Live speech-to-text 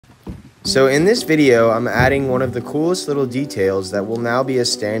So in this video, I'm adding one of the coolest little details that will now be a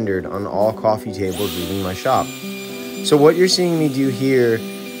standard on all coffee tables leaving my shop. So what you're seeing me do here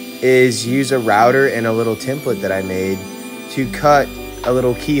is use a router and a little template that I made to cut a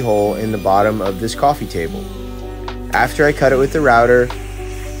little keyhole in the bottom of this coffee table. After I cut it with the router,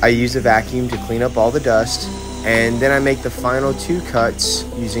 I use a vacuum to clean up all the dust, and then I make the final 2 cuts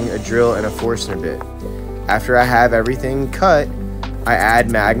using a drill and a Forstner bit. After I have everything cut, I add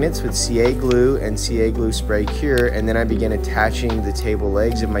magnets with CA glue and CA glue spray cure, and then I begin attaching the table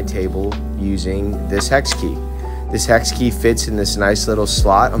legs of my table using this hex key. This hex key fits in this nice little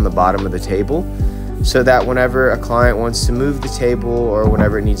slot on the bottom of the table so that whenever a client wants to move the table or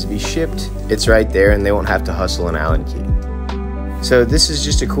whenever it needs to be shipped, it's right there and they won't have to hustle an Allen key. So this is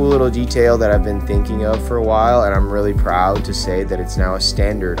just a cool little detail that I've been thinking of for a while, and I'm really proud to say that it's now a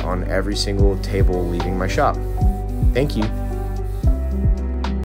standard on every single table leaving my shop. Thank you.